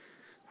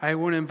I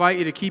want to invite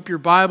you to keep your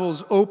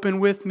Bibles open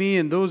with me,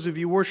 and those of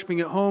you worshiping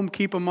at home,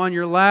 keep them on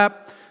your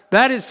lap.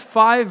 That is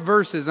 5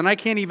 verses, and I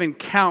can't even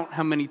count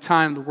how many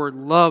times the word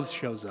love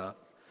shows up.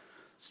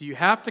 So you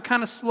have to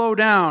kind of slow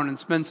down and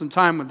spend some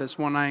time with this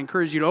one. I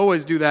encourage you to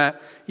always do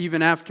that,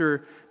 even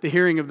after the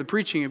hearing of the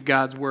preaching of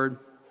God's Word.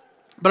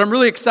 But I'm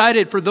really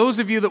excited for those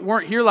of you that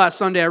weren't here last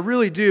Sunday. I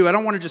really do. I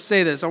don't want to just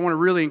say this. I want to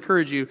really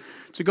encourage you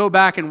to go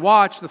back and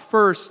watch the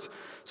first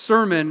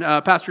sermon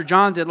Pastor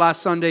John did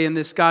last Sunday in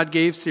this God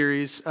Gave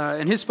series,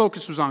 and his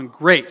focus was on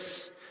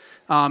grace.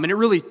 And it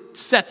really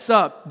sets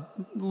up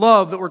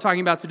love that we're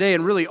talking about today,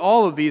 and really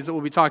all of these that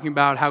we'll be talking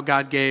about how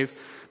God gave.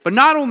 But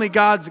not only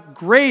God's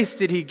grace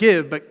did he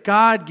give, but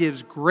God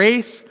gives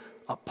grace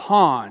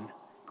upon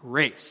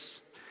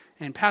grace.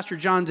 And Pastor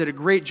John did a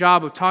great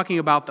job of talking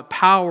about the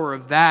power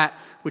of that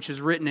which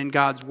is written in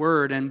God's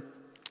Word. And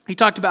he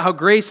talked about how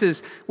grace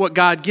is what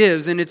God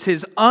gives, and it's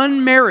his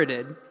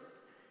unmerited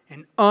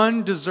and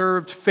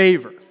undeserved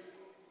favor.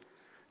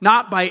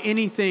 Not by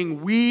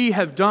anything we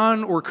have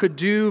done or could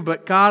do,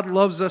 but God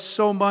loves us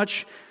so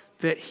much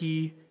that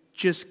he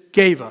just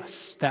gave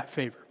us that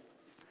favor.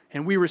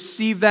 And we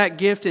receive that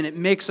gift, and it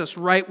makes us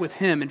right with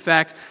him. In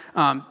fact,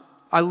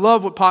 I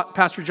love what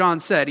Pastor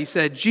John said. He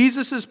said,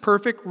 Jesus'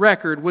 perfect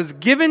record was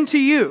given to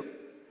you,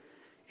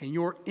 and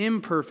your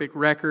imperfect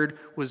record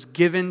was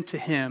given to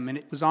him, and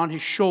it was on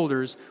his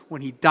shoulders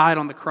when he died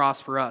on the cross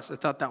for us. I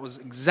thought that was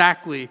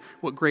exactly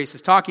what grace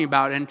is talking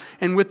about.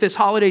 And with this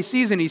holiday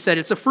season, he said,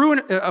 it's a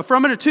from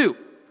and a to.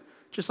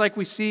 Just like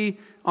we see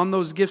on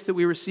those gifts that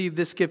we receive,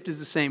 this gift is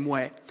the same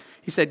way.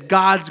 He said,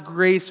 God's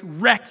grace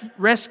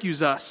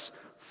rescues us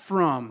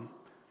from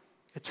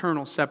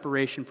eternal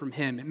separation from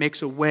him. It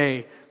makes a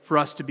way for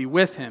us to be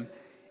with him.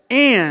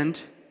 And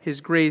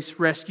his grace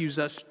rescues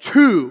us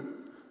to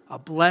a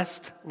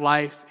blessed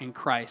life in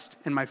Christ.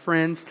 And my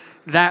friends,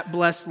 that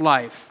blessed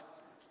life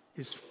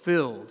is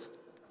filled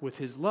with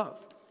his love.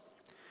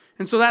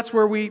 And so that's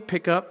where we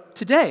pick up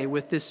today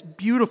with this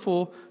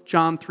beautiful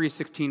John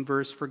 3:16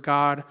 verse, for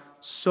God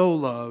so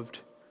loved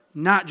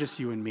not just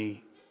you and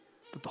me,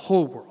 but the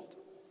whole world.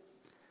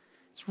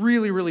 It's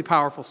really, really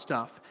powerful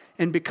stuff.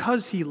 And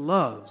because he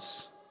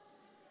loves,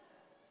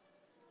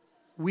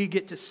 we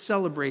get to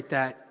celebrate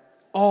that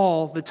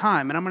all the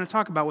time. And I'm going to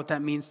talk about what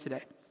that means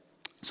today.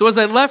 So as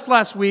I left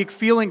last week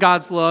feeling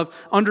God's love,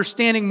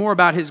 understanding more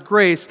about his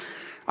grace,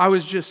 I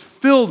was just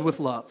filled with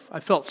love.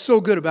 I felt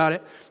so good about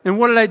it. And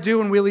what did I do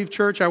when we leave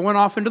church? I went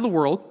off into the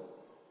world.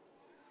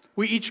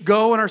 We each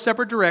go in our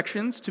separate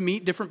directions to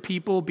meet different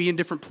people, be in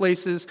different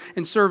places,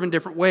 and serve in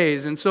different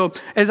ways. And so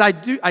as I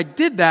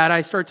did that,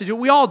 I started to do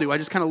what we all do. I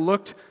just kind of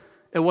looked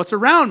at what's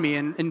around me.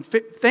 And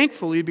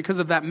thankfully, because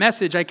of that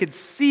message, I could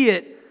see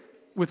it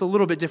with a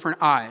little bit different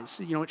eyes.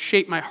 You know, it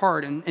shaped my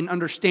heart in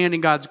understanding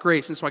God's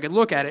grace, and so I could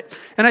look at it.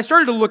 And I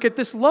started to look at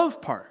this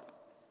love part.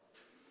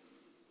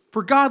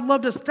 For God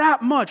loved us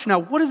that much. Now,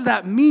 what does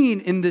that mean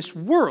in this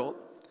world?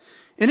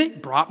 And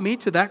it brought me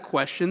to that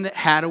question that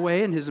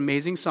Haddaway in his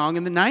amazing song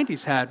in the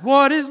 90s had.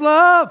 What is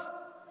love?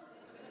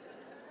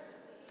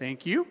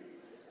 Thank you.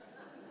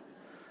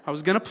 I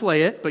was going to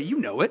play it, but you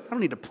know it. I don't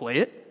need to play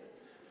it.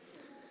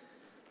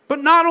 But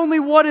not only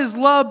what is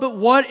love, but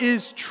what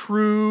is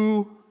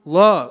true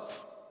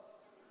love?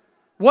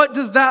 What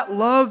does that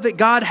love that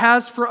God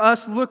has for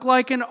us look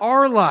like in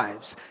our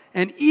lives?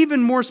 And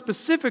even more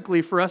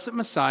specifically for us at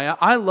Messiah,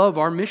 I love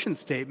our mission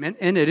statement,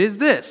 and it is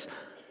this: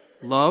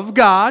 love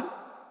God,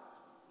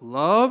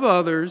 love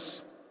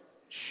others,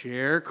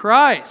 share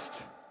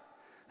Christ.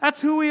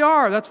 That's who we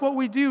are. That's what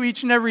we do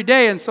each and every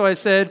day. And so I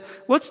said,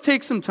 let's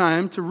take some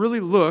time to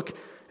really look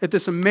at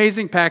this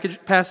amazing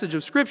passage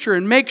of Scripture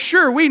and make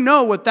sure we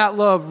know what that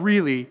love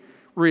really,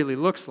 really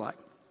looks like.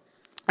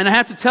 And I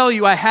have to tell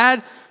you, I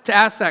had to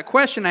ask that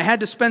question. I had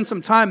to spend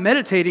some time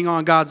meditating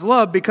on God's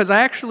love because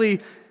I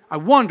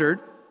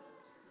wondered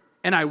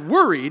and I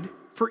worried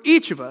for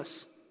each of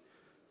us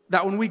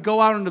that when we go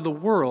out into the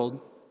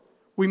world,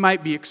 we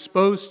might be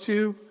exposed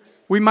to,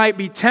 we might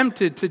be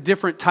tempted to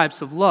different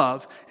types of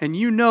love. And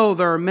you know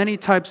there are many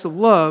types of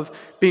love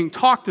being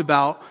talked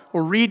about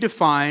or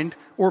redefined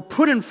or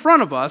put in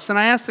front of us. And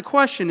I ask the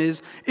question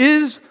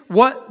is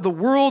what the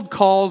world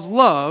calls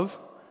love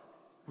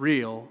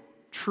real,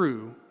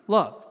 true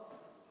love?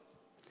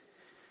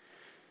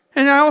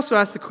 And I also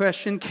ask the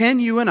question, can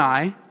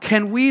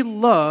we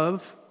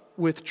love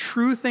with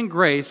truth and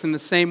grace in the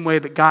same way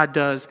that God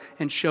does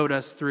and showed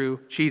us through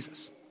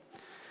Jesus?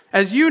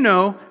 As you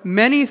know,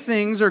 many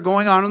things are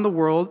going on in the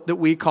world that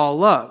we call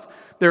love.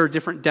 There are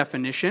different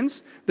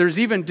definitions. There's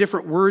even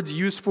different words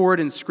used for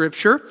it in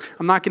Scripture.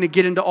 I'm not going to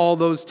get into all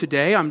those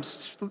today. I'm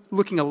just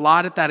looking a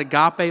lot at that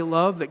agape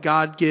love that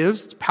God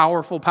gives. It's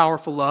powerful,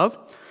 powerful love.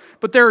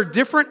 But there are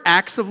different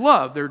acts of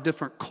love. There are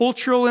different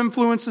cultural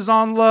influences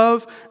on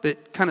love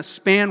that kind of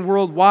span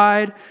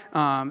worldwide,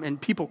 and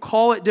people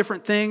call it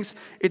different things.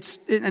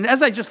 And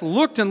as I just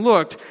looked,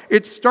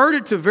 it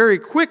started to very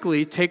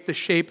quickly take the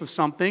shape of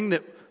something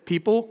that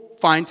people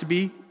find to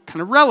be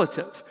kind of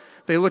relative.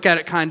 They look at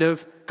it kind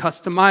of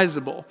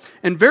customizable.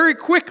 And very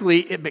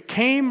quickly, it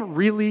became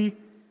really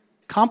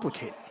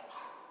complicated.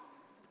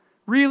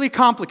 really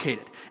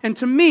complicated. And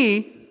to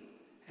me,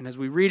 and as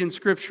we read in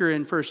Scripture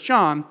in 1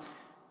 John,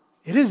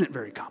 it isn't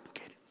very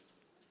complicated.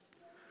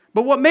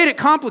 But what made it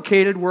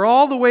complicated were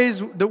all the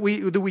ways that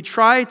we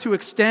try to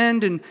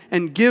extend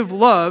and give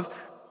love.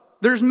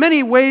 There's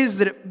many ways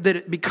that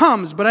it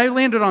becomes, but I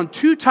landed on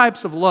two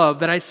types of love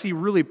that I see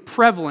really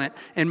prevalent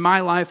in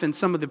my life and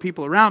some of the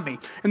people around me.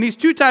 And these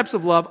two types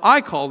of love,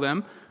 I call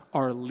them,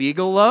 are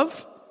legal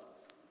love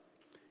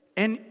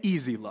and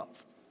easy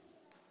love.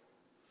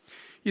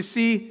 You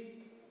see,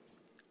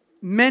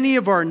 many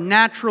of our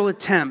natural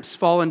attempts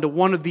fall into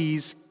one of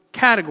these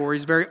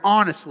categories very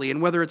honestly,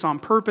 and whether it's on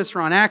purpose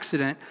or on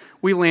accident,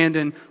 we land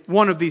in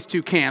one of these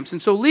two camps.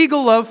 And so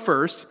legal love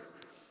first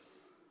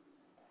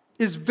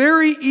is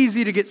very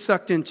easy to get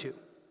sucked into.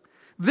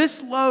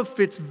 This love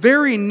fits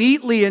very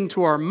neatly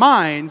into our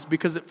minds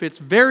because it fits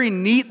very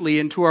neatly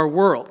into our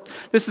world.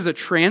 This is a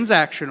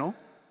transactional,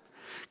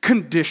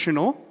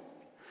 conditional,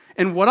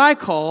 and what I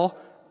call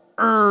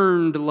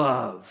earned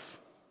love.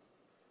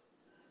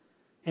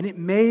 And it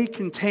may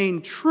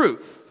contain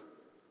truth,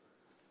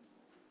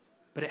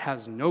 but it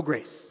has no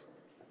grace.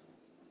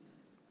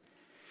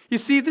 You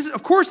see,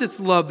 of course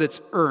it's love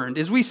that's earned.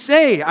 As we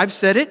say, I've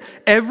said it,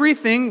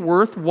 everything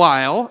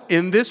worthwhile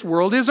in this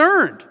world is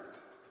earned.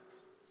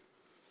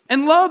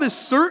 And love is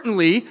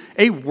certainly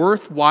a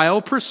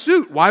worthwhile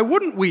pursuit. Why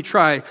wouldn't we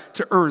try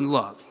to earn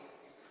love?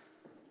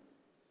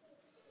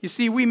 You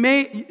see,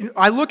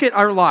 I look at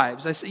our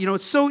lives. I say,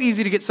 it's so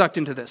easy to get sucked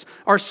into this.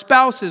 Our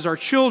spouses, our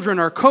children,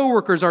 our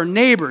coworkers, our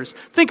neighbors.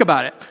 Think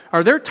about it.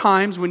 Are there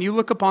times when you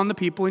look upon the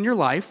people in your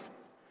life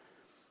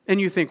and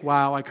you think,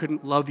 wow, I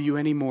couldn't love you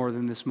any more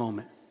than this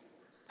moment?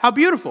 How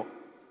beautiful.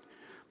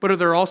 But are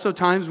there also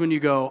times when you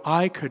go,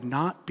 I could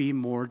not be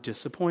more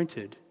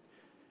disappointed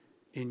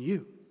in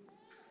you?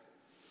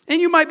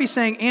 And you might be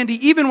saying, Andy,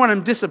 even when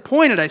I'm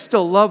disappointed, I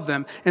still love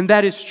them. And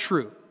that is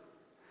true.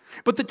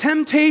 But the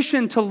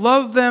temptation to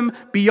love them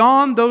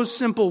beyond those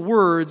simple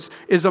words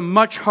is a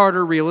much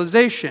harder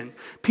realization.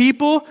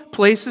 People,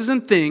 places,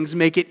 and things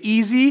make it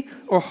easy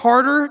or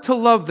harder to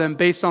love them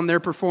based on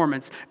their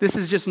performance. This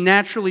is just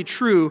naturally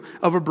true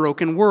of a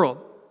broken world.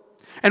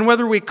 And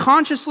whether we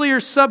consciously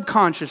or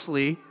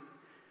subconsciously,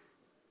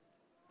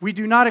 we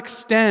do not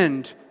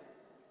extend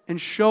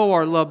and show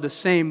our love the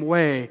same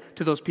way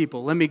to those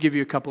people. Let me give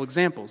you a couple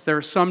examples. There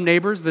are some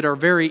neighbors that are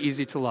very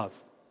easy to love.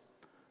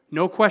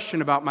 No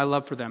question about my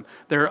love for them.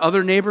 There are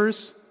other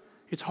neighbors,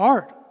 it's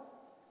hard.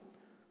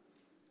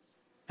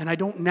 And I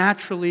don't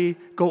naturally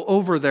go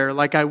over there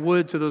like I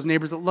would to those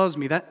neighbors that loves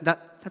me.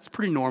 That's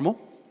pretty normal.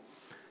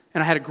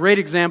 And I had a great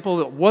example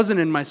that wasn't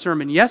in my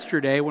sermon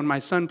yesterday when my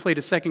son played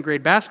a second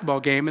grade basketball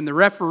game and the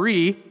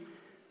referee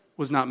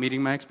was not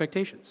meeting my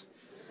expectations.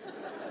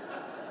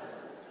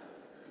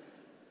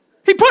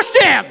 He pushed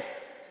him!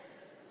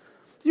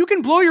 You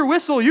can blow your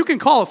whistle, you can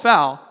call a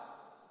foul.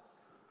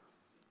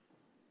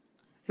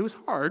 It was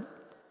hard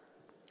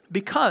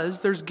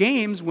because there's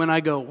games when I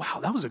go, wow,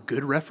 that was a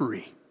good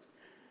referee.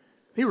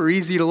 They were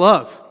easy to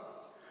love.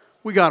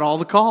 We got all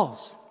the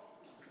calls.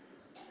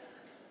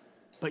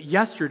 But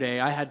yesterday,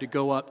 I had to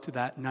go up to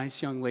that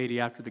nice young lady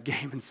after the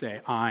game and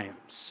say, I am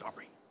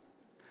sorry.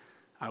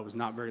 I was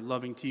not very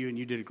loving to you, and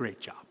you did a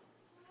great job.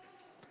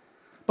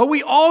 But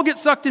we all get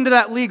sucked into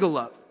that legal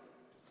love.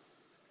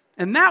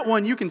 And that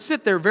one, you can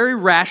sit there very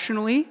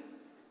rationally,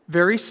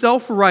 very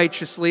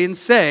self-righteously, and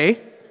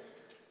say,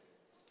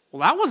 well,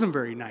 that wasn't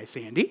very nice,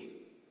 Andy.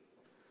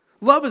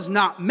 Love is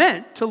not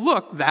meant to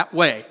look that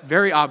way,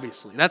 very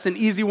obviously. That's an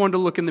easy one to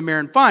look in the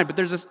mirror and find. But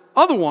there's this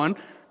other one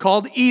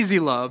called easy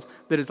love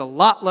that is a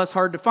lot less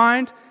hard to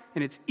find,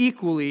 and it's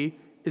equally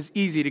as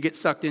easy to get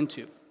sucked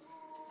into.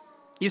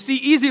 You see,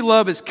 easy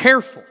love is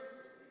careful.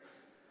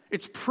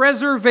 It's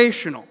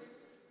preservational,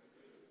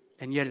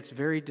 and yet it's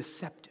very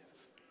deceptive.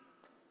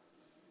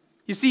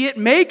 You see, it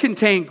may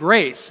contain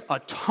grace, a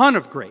ton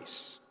of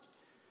grace,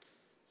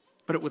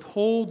 but it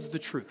withholds the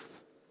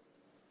truth.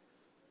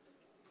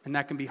 And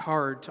that can be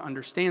hard to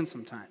understand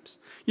sometimes.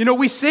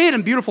 We say it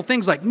in beautiful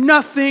things like,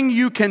 nothing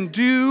you can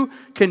do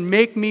can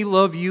make me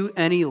love you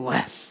any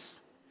less.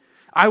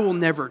 I will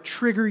never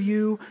trigger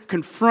you,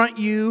 confront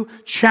you,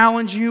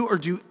 challenge you, or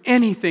do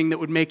anything that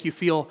would make you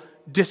feel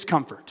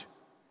discomfort.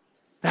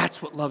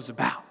 That's what love's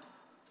about.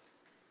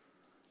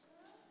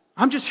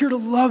 I'm just here to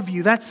love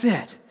you, that's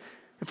it.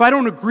 If I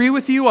don't agree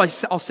with you,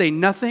 I'll say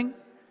nothing.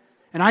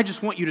 And I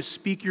just want you to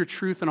speak your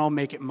truth and I'll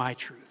make it my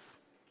truth.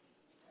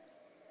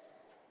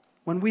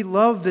 When we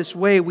love this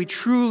way, we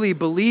truly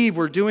believe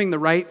we're doing the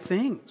right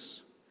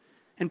things.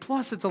 And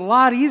plus, it's a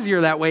lot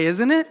easier that way,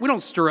 isn't it? We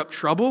don't stir up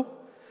trouble.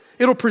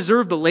 It'll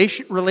preserve the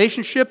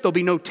relationship. There'll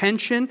be no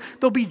tension.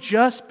 There'll be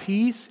just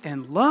peace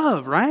and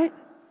love, right?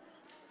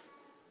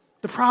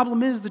 The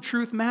problem is the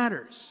truth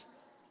matters.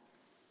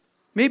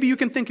 Maybe you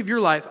can think of your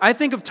life. I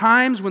think of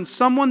times when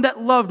someone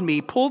that loved me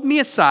pulled me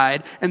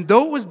aside, and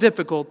though it was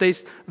difficult,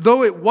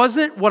 though it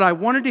wasn't what I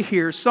wanted to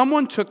hear,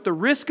 someone took the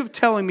risk of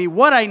telling me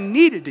what I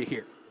needed to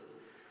hear.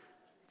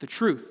 The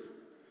truth,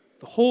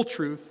 the whole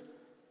truth,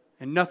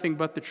 and nothing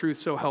but the truth,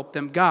 so help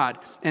them God.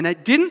 And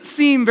it didn't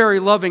seem very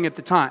loving at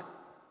the time.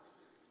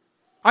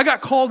 I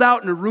got called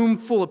out in a room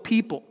full of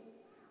people.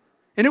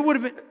 And it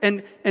would have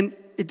been, and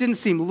it didn't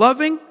seem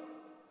loving,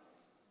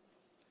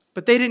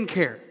 but they didn't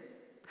care.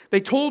 They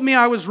told me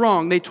I was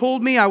wrong. They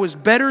told me I was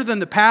better than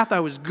the path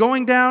I was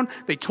going down.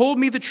 They told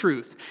me the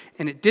truth.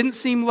 And it didn't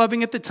seem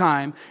loving at the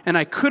time. And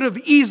I could have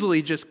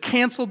easily just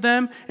canceled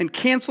them and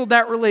canceled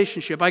that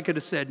relationship. I could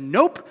have said,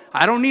 nope,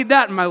 I don't need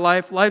that in my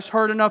life. Life's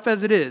hard enough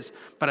as it is.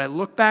 But I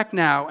look back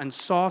now and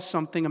saw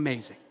something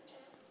amazing.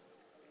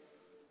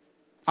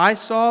 I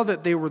saw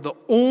that they were the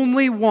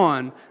only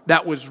one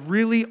that was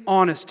really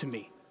honest to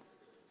me.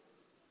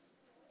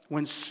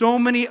 When so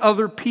many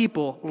other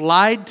people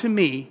lied to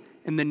me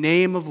in the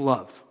name of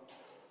love.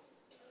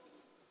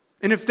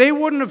 And if they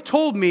wouldn't have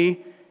told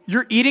me,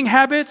 your eating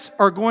habits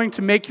are going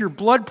to make your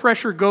blood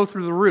pressure go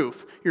through the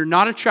roof. You're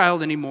not a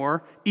child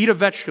anymore. Eat a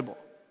vegetable.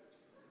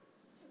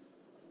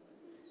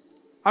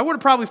 I would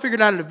have probably figured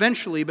out it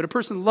eventually, but a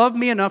person loved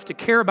me enough to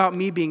care about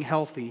me being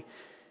healthy.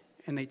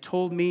 And they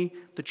told me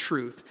the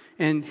truth.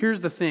 And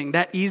here's the thing,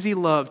 that easy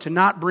love, to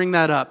not bring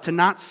that up, to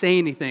not say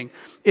anything,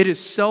 it is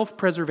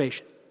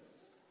self-preservation.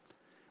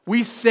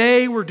 We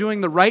say we're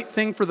doing the right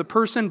thing for the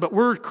person, but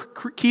we're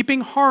keeping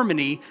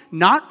harmony,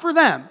 not for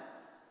them,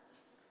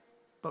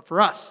 but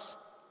for us.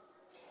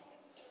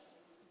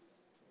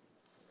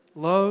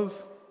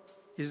 Love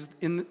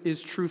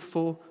is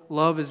truthful.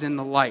 Love is in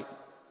the light.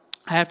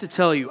 I have to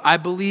tell you, I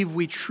believe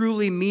we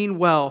truly mean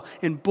well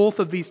in both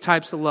of these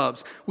types of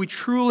loves. We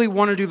truly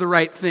want to do the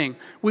right thing.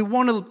 We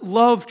want to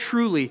love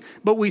truly,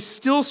 but we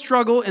still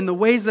struggle in the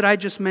ways that I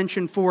just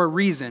mentioned for a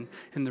reason.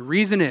 And the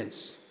reason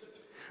is,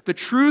 the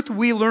truth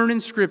we learn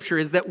in Scripture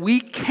is that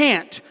we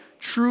can't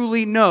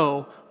truly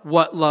know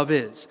what love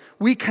is.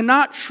 We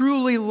cannot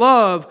truly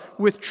love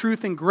with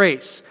truth and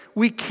grace.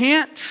 We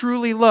can't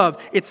truly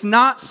love. It's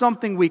not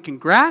something we can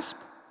grasp,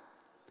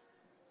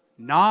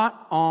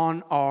 not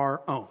on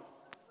our own.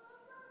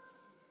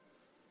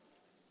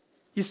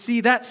 You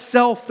see, that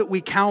self that we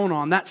count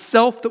on, that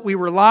self that we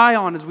rely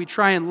on as we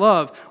try and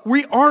love,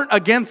 we aren't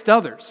against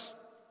others,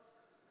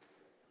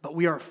 but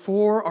we are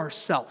for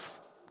ourselves.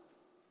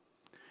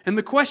 And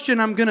the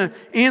question I'm going to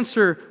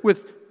answer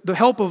with the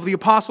help of the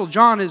Apostle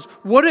John is,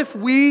 what if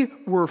we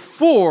were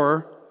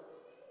for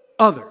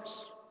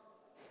others?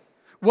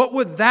 What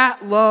would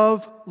that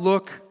love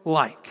look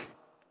like?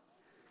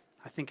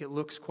 I think it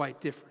looks quite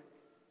different.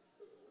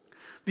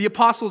 The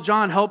Apostle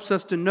John helps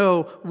us to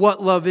know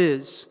what love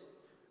is,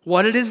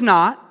 what it is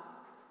not,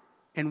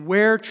 and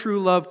where true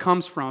love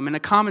comes from. In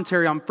a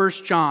commentary on 1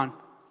 John,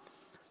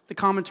 the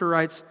commentator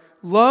writes,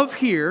 love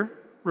here,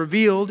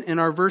 revealed in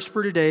our verse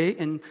for today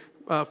in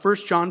 1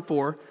 John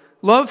 4,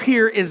 love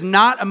here is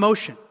not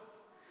emotion.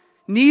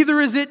 Neither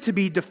is it to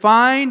be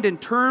defined in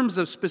terms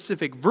of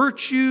specific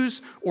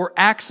virtues or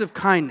acts of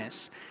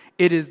kindness.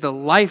 It is the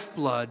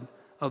lifeblood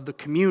of the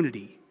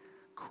community.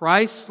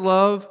 Christ's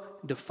love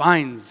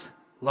defines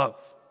love.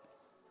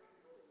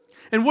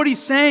 And what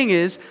he's saying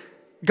is,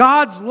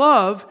 God's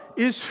love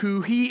is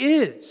who He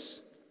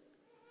is.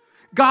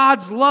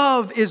 God's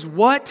love is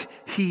what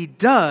He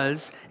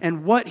does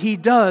and what He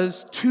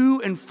does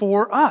to and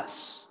for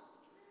us.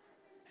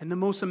 And the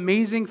most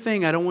amazing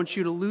thing I don't want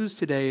you to lose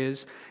today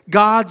is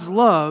God's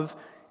love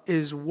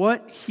is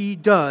what He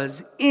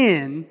does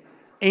in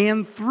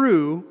and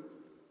through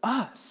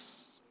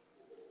us.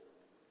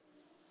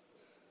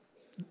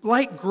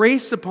 Like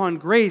grace upon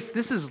grace,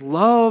 this is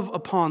love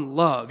upon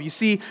love. You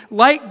see,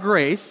 like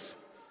grace,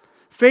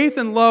 faith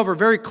and love are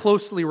very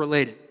closely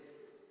related.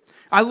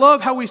 I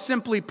love how we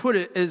simply put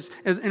it as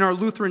in our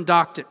Lutheran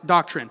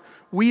doctrine.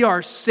 We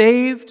are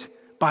saved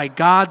by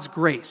God's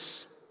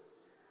grace.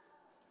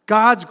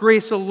 God's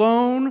grace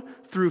alone,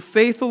 through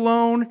faith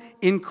alone,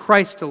 in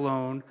Christ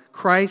alone.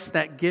 Christ,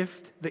 that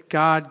gift that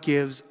God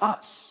gives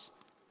us.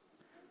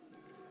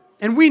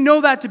 And we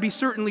know that to be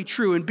certainly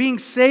true. And being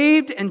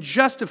saved and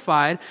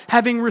justified,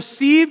 having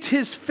received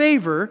His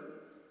favor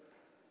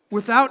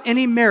without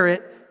any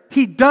merit,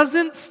 He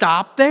doesn't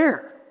stop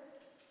there.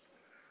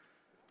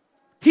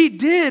 He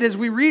did, as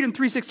we read in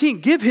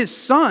 3:16, give His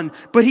Son,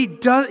 but He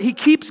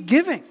keeps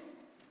giving.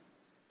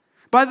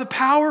 By the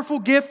powerful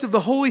gift of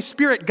the Holy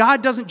Spirit,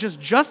 God doesn't just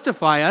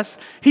justify us,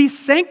 He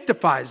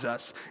sanctifies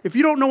us. If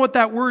you don't know what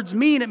that word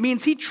means, it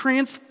means He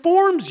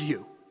transforms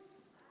you.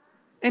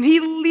 And He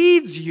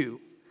leads you.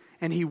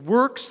 And He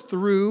works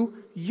through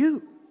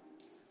you.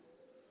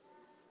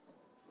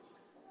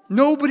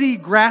 Nobody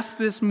grasped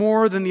this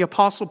more than the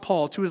Apostle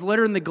Paul. To his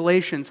letter in the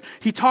Galatians,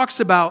 he talks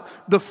about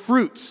the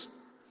fruits,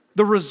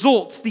 the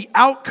results, the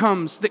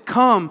outcomes that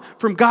come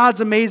from God's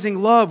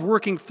amazing love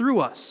working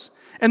through us.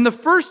 And the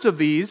first of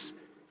these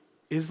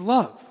is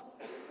love.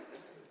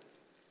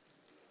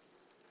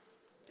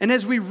 And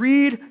as we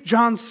read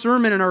John's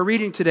sermon in our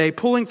reading today,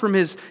 pulling from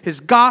his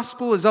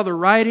gospel, his other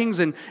writings,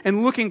 and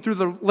looking through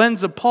the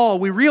lens of Paul,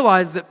 we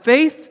realize that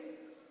faith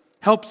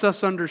helps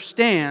us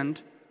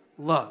understand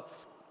love.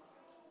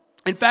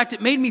 In fact,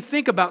 it made me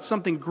think about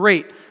something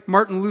great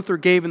Martin Luther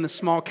gave in the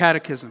Small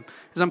Catechism.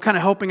 As I'm kind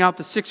of helping out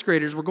the sixth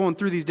graders, we're going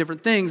through these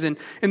different things. And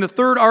in the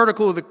third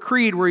article of the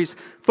Creed, where he's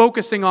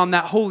focusing on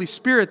that Holy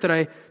Spirit that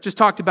I just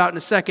talked about in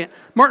a second,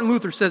 Martin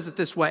Luther says it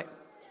this way: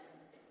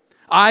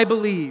 I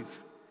believe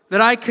that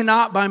I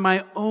cannot by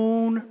my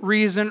own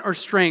reason or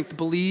strength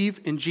believe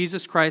in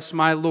Jesus Christ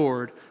my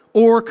Lord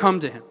or come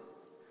to him.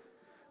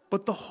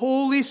 But the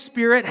Holy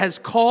Spirit has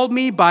called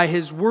me by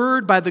his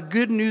word, by the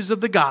good news of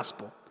the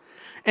gospel,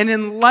 and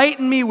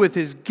enlightened me with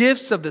his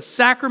gifts of the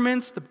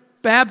sacraments, the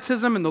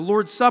baptism and the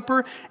Lord's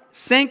Supper,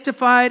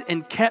 sanctified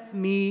and kept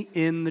me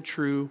in the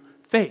true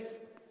faith.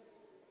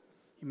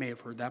 You may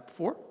have heard that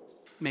before.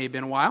 May have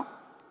been a while.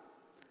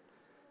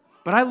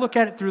 But I look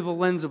at it through the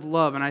lens of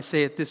love, and I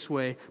say it this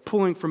way,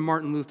 pulling from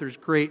Martin Luther's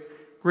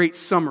great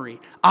summary.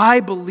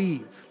 I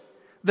believe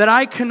that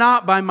I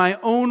cannot by my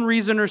own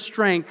reason or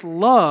strength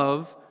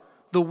love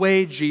the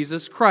way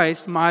Jesus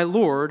Christ, my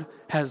Lord,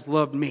 has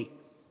loved me.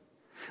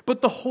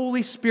 But the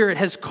Holy Spirit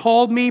has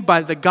called me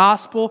by the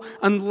gospel,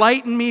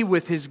 enlightened me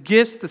with his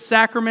gifts, the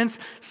sacraments,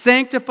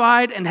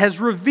 sanctified, and has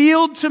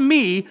revealed to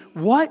me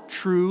what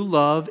true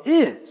love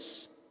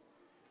is.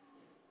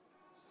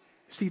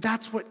 See,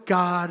 that's what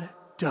God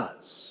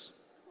does.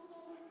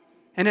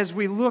 And as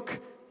we look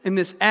in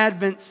this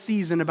Advent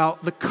season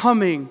about the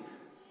coming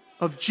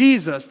of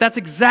Jesus, that's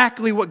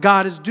exactly what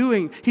God is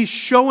doing. He's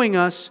showing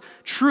us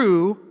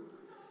true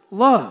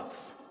love.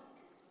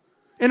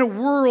 In a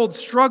world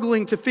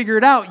struggling to figure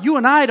it out, you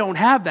and I don't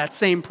have that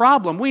same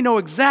problem. We know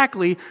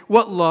exactly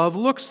what love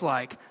looks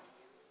like.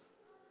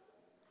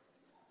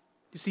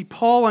 You see,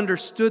 Paul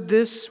understood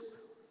this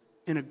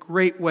in a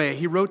great way.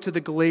 He wrote to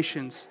the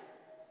Galatians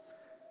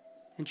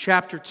in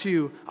chapter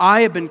 2,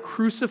 I have been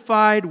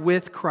crucified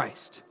with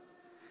Christ.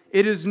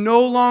 It is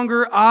no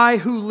longer I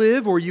who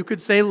live, or you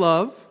could say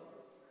love,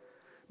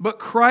 but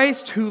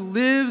Christ who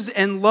lives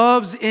and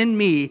loves in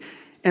me.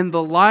 And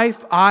the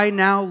life I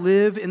now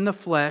live in the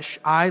flesh,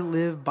 I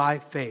live by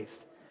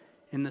faith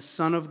in the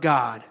Son of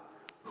God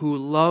who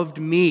loved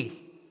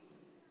me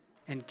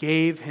and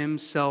gave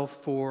himself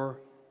for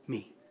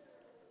me.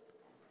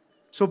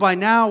 So by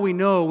now we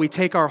know we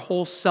take our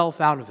whole self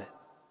out of it.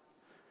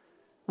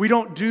 We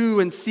don't do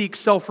and seek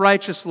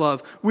self-righteous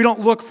love. We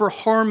don't look for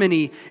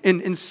harmony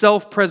in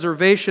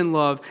self-preservation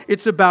love.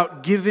 It's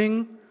about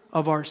giving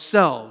of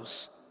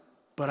ourselves.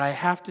 But I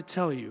have to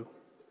tell you,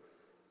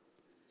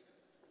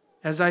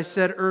 as I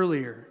said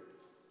earlier,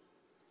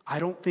 I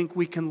don't think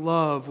we can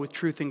love with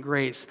truth and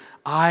grace.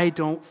 I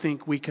don't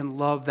think we can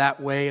love that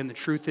way, and the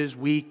truth is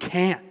we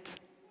can't.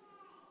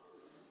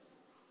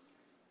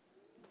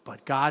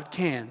 But God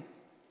can,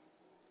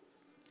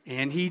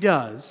 and he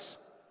does,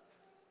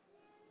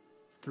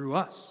 through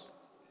us.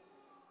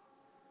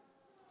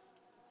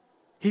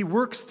 He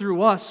works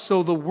through us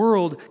so the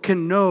world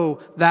can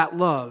know that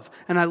love.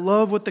 And I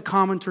love what the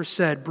commenter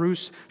said,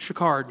 Bruce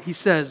Shakard. He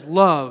says,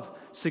 love,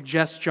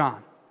 suggests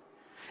John,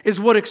 is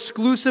what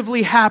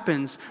exclusively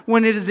happens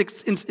when it is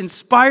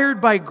inspired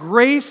by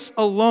grace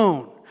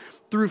alone,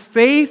 through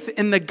faith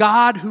in the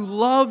God who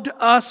loved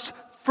us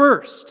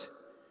first.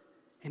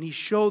 And he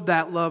showed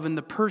that love in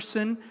the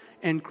person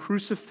and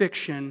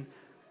crucifixion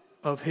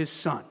of his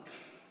Son,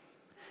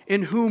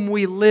 in whom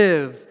we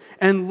live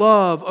and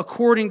love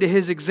according to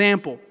his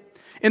example,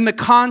 in the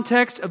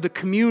context of the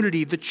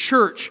community, the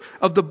church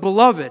of the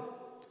beloved.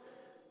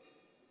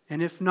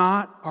 And if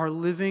not, our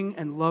living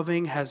and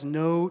loving has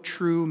no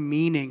true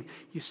meaning.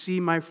 You see,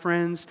 my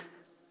friends,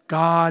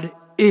 God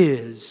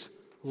is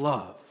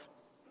love.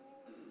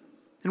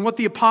 And what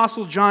the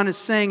Apostle John is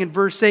saying in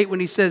verse 8 when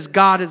he says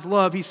God is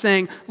love, he's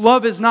saying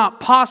love is not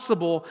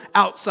possible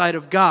outside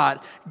of God.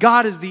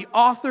 God is the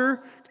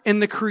author and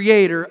the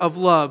creator of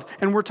love.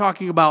 And we're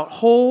talking about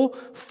whole,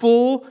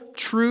 full,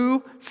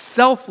 true,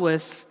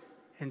 selfless,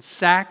 and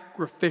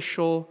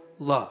sacrificial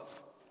love.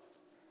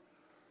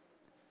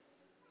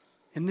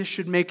 And this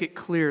should make it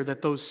clear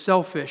that those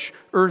selfish,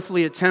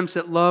 earthly attempts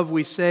at love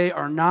we say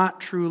are not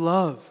true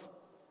love.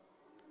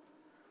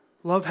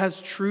 Love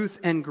has truth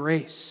and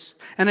grace.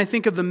 And I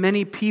think of the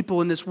many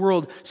people in this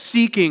world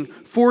seeking,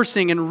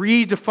 forcing, and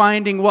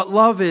redefining what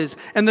love is,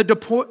 and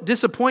the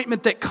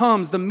disappointment that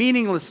comes, the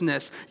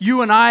meaninglessness.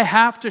 You and I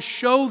have to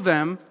show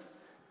them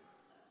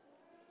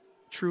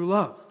true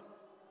love.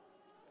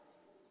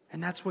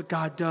 And that's what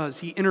God does.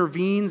 He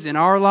intervenes in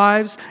our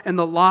lives and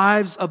the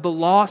lives of the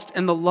lost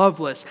and the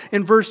loveless.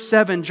 In verse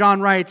 7, John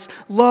writes,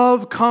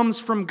 love comes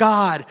from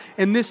God.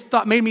 And this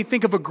thought made me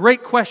think of a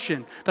great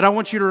question that I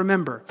want you to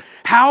remember.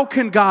 How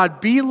can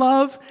God be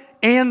love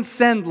and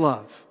send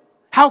love?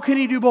 How can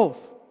he do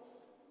both?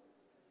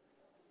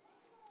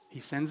 He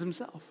sends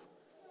himself.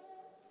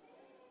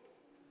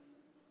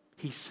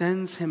 He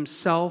sends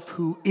himself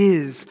who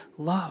is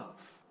love.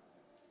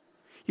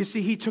 You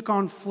see, he took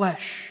on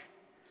flesh.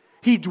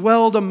 He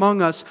dwelled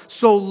among us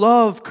so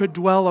love could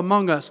dwell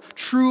among us.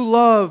 True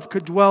love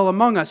could dwell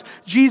among us.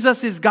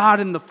 Jesus is God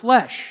in the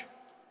flesh.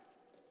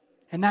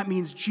 And that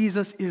means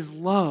Jesus is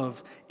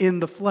love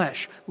in the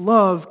flesh.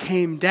 Love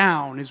came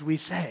down, as we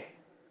say.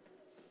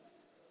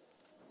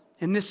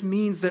 And this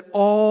means that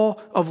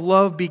all of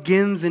love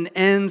begins and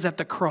ends at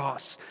the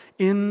cross.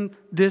 In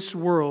this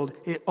world,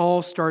 it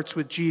all starts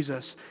with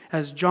Jesus.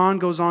 As John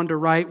goes on to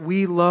write,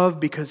 we love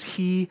because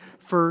he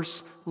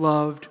first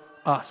loved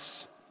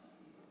us.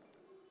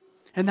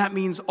 And that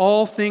means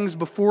all things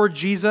before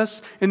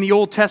Jesus in the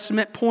Old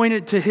Testament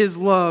pointed to his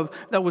love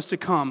that was to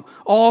come.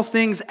 All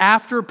things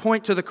after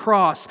point to the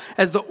cross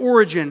as the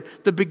origin,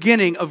 the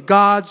beginning of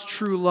God's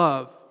true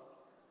love.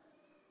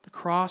 The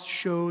cross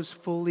shows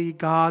fully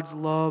God's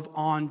love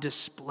on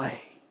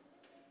display.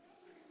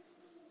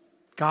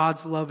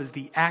 God's love is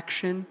the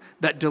action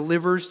that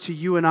delivers to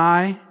you and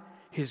I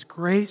his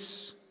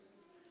grace,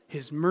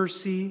 his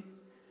mercy,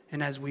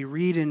 and as we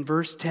read in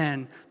verse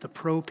 10, the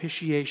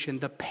propitiation,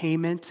 the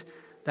payment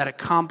that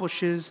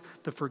accomplishes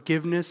the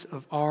forgiveness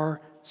of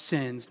our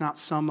sins, not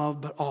some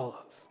of, but all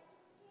of.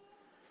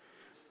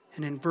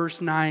 And in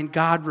verse 9,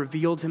 God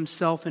revealed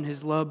himself in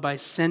his love by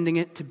sending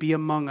it to be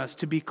among us.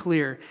 To be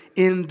clear,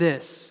 in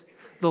this,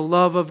 the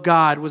love of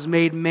God was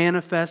made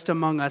manifest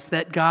among us,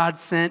 that God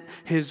sent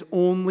his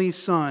only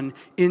Son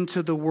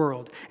into the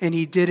world. And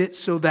he did it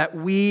so that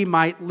we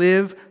might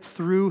live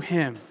through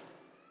him.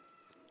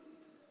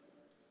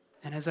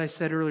 And as I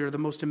said earlier, the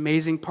most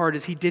amazing part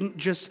is he didn't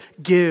just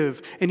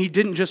give and he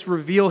didn't just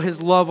reveal his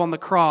love on the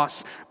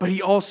cross, but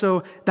he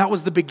also, that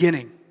was the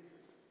beginning.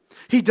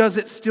 He does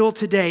it still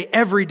today,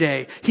 every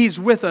day. He's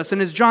with us.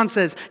 And as John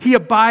says, he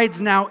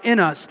abides now in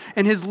us.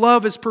 And his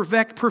love is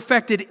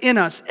perfected in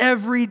us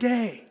every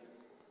day.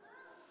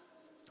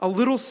 A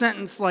little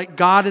sentence like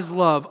God is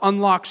love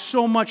unlocks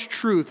so much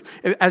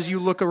truth as you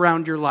look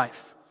around your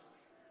life.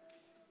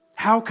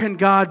 How can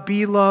God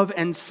be love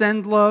and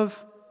send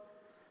love?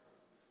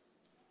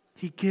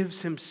 He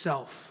gives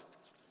himself.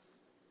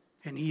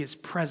 And he is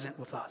present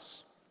with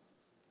us.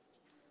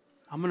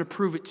 I'm going to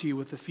prove it to you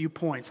with a few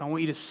points. I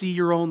want you to see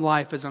your own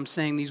life as I'm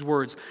saying these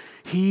words.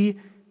 He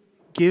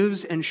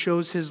gives and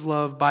shows his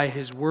love by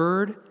his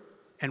word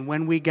and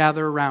when we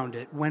gather around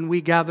it. When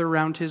we gather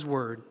around his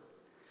word,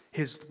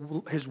 his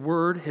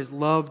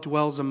love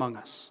dwells among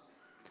us.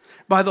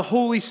 By the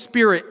Holy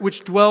Spirit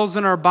which dwells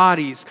in our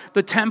bodies,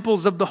 the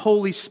temples of the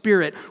Holy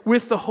Spirit.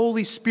 With the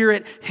Holy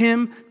Spirit,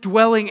 him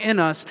dwelling in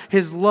us,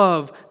 his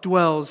love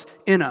dwells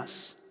in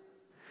us.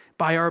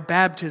 By our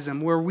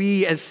baptism, where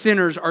we as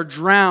sinners are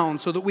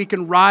drowned so that we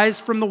can rise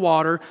from the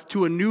water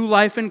to a new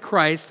life in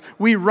Christ,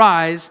 we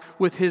rise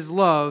with his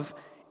love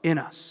in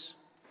us.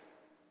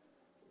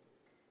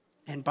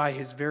 And by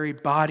his very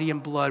body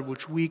and blood,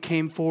 which we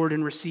came forward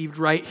and received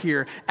right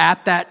here,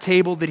 at that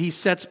table that he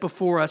sets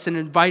before us and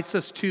invites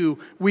us to,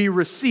 we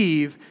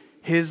receive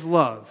his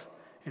love,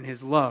 and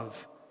his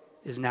love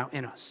is now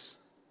in us.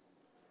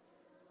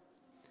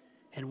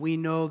 And we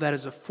know that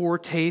is a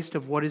foretaste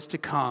of what is to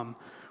come,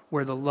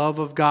 where the love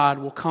of God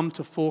will come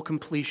to full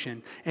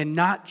completion. And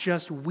not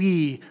just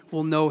we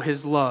will know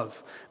his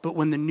love, but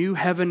when the new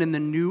heaven and the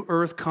new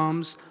earth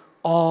comes,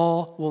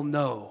 all will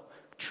know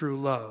true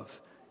love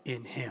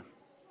in him.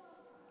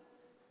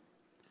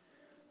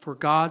 For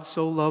God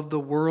so loved the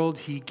world,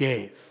 he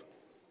gave.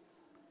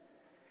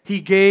 He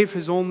gave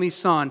his only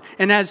Son.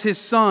 And as his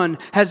Son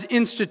has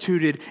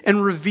instituted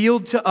and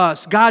revealed to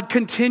us, God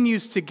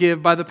continues to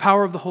give by the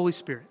power of the Holy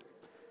Spirit.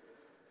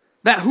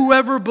 That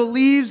whoever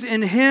believes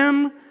in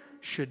him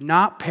should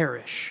not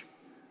perish,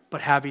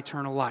 but have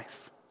eternal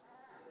life.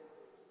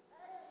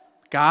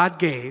 God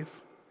gave.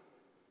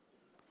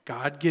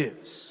 God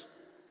gives.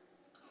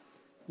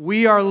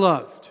 We are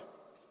loved.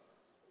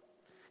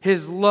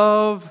 His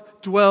love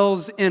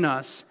dwells in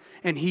us,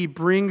 and he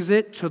brings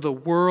it to the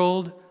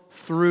world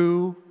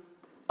through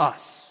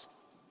us,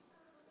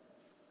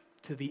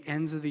 to the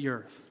ends of the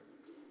earth.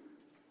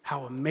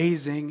 How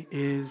amazing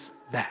is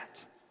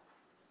that?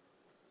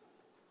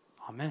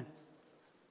 Amen.